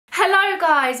Hello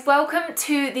guys, welcome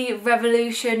to the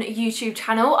Revolution YouTube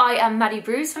channel. I am Maddie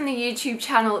Bruce from the YouTube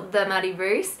channel The Maddie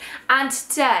Bruce, and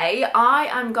today I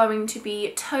am going to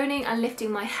be toning and lifting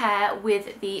my hair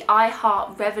with the I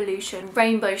Heart Revolution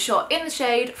Rainbow Shot in the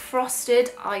shade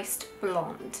Frosted Iced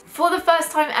Blonde. For the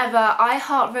first time ever, I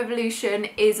Heart Revolution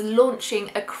is launching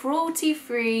a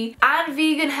cruelty-free and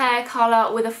vegan hair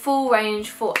colour with a full range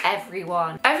for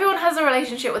everyone. Everyone has a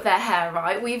relationship with their hair,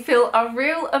 right? We feel a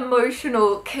real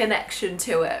emotional connection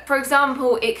to it. For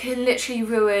example, it can literally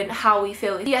ruin how we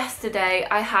feel. Yesterday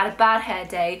I had a bad hair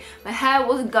day. My hair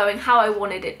wasn't going how I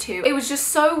wanted it to. It was just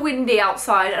so windy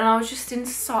outside and I was just in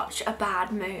such a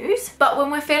bad mood. But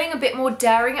when we're feeling a bit more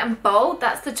daring and bold,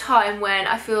 that's the time when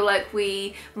I feel like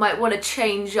we might want to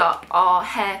change up our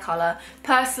hair colour.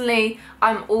 Personally,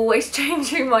 I'm always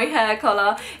changing my hair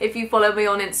colour. If you follow me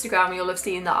on Instagram, you'll have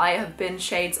seen that I have been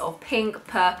shades of pink,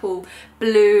 purple,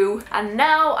 blue, and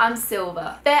now I'm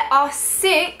silver. There are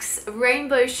 6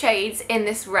 rainbow shades in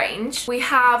this range. We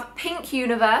have Pink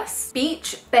Universe,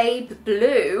 Beach Babe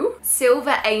Blue,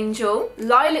 Silver Angel,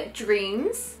 Lilac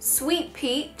Dreams, Sweet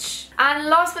Peach, and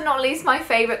last but not least, my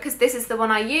favourite, because this is the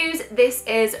one I use, this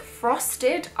is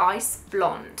Frosted Ice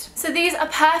Blonde. So these are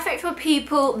perfect for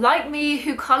people like me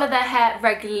who colour their hair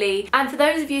regularly, and for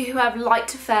those of you who have light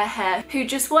to fair hair who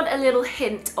just want a little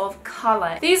hint of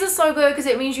colour. These are so good because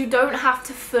it means you don't have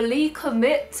to fully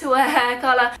commit to a hair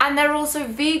colour, and they're also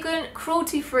vegan,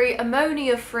 cruelty-free,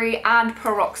 ammonia-free and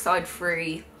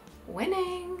peroxide-free.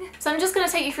 Winning. So I'm just going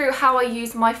to take you through how I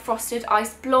use my Frosted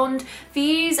Ice Blonde.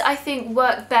 These I think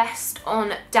work best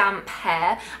on damp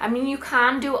hair. I mean, you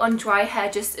can do it on dry hair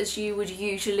just as you would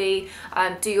usually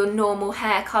do your normal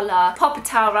hair colour. Pop a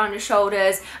towel around your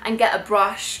shoulders and get a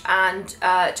brush and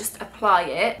just apply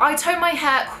it. I tone my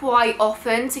hair quite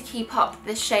often to keep up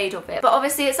the shade of it, but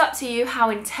obviously it's up to you how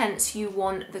intense you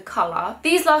want the colour.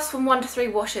 These last from 1 to 3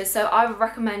 washes, so I would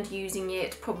recommend using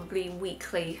it probably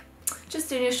weekly.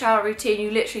 Just in your shower routine,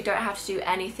 you literally don't have to do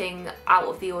anything out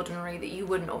of the ordinary that you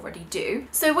wouldn't already do.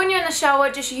 So when you're in the shower,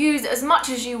 just use as much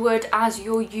as you would as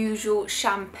your usual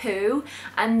shampoo,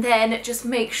 and then just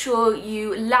make sure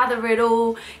you lather it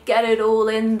all, get it all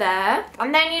in there,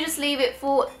 and then you just leave it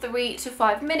for 3 to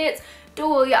 5 minutes. Do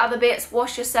all your other bits,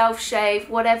 wash yourself, shave,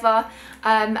 whatever,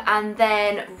 and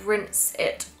then rinse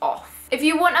it off. If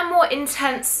you want a more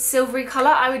intense silvery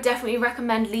colour, I would definitely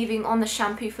recommend leaving on the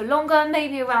shampoo for longer,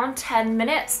 maybe around 10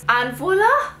 minutes. And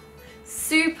voila!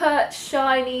 Super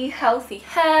shiny, healthy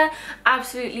hair.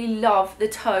 Absolutely love the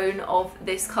tone of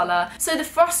this colour. So the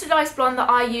Frosted Ice Blonde that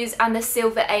I use and the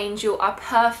Silver Angel are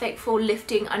perfect for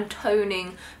lifting and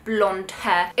toning blonde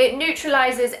hair. It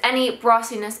neutralises any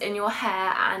brassiness in your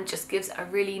hair and just gives a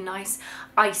really nice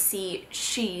icy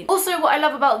sheen. Also, what I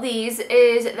love about these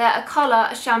is they're a colour,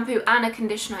 a shampoo and a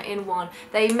conditioner in one.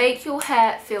 They make your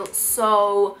hair feel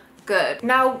so good.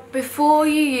 Now, before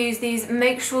you use these,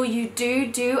 make sure you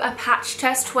do a patch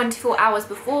test 24 hours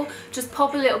before. Just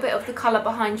pop a little bit of the colour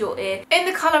behind your ear. In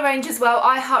the colour range as well,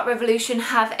 I Heart Revolution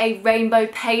have a rainbow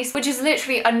paste, which is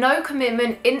literally a no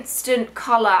commitment instant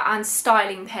colour and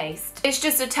styling paste. It's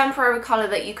just a temporary colour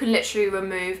that you can literally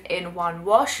remove in one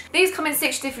wash. These come in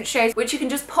 6 different shades, which you can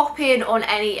just pop in on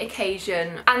any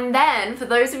occasion. And then for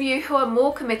those of you who are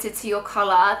more committed to your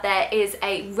colour, there is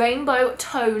a rainbow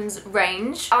tones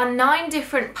range. 9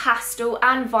 different pastel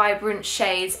and vibrant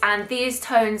shades, and these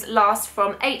tones last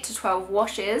from 8 to 12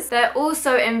 washes. They're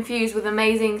also infused with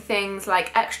amazing things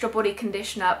like extra body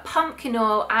conditioner, pumpkin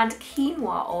oil and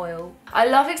quinoa oil. I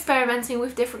love experimenting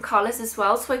with different colours as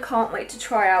well, so I can't wait to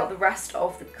try out the rest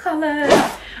of the colours.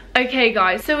 Okay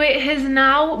guys, so it has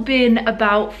now been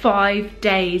about 5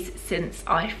 days since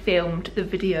I filmed the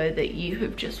video that you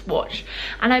have just watched,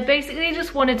 and I basically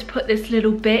just wanted to put this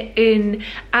little bit in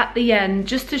at the end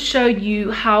just to show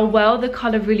you how well the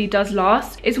colour really does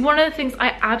last. It's one of the things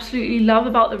I absolutely love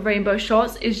about the rainbow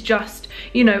shots is just,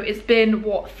 you know, it's been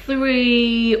what,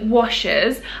 3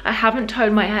 washes. I haven't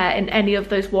toned my hair in any of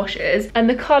those washes, and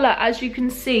the colour, as you can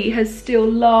see, has still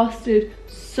lasted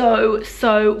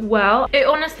so well. It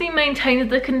honestly maintains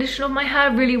the condition of my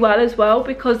hair really well as well,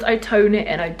 because I tone it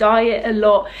and I dye it a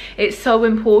lot. It's so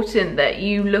important that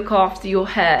you look after your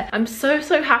hair. I'm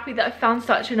so happy that I found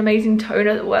such an amazing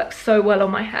toner that works so well on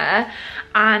my hair,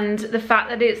 and the fact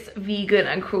that it's vegan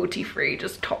and cruelty free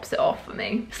just tops it off for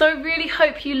me. So I really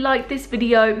hope you liked this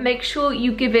video. Make sure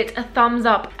you give it a thumbs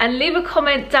up and leave a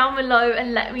comment down below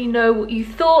and let me know what you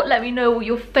thought. Let me know what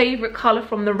your favourite colour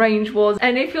from the range was,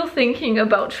 and if you're thinking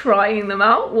about trying them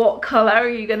out, what colour are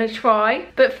you gonna try?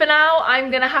 But for now,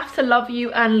 I'm gonna have to love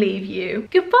you and leave you.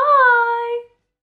 Goodbye!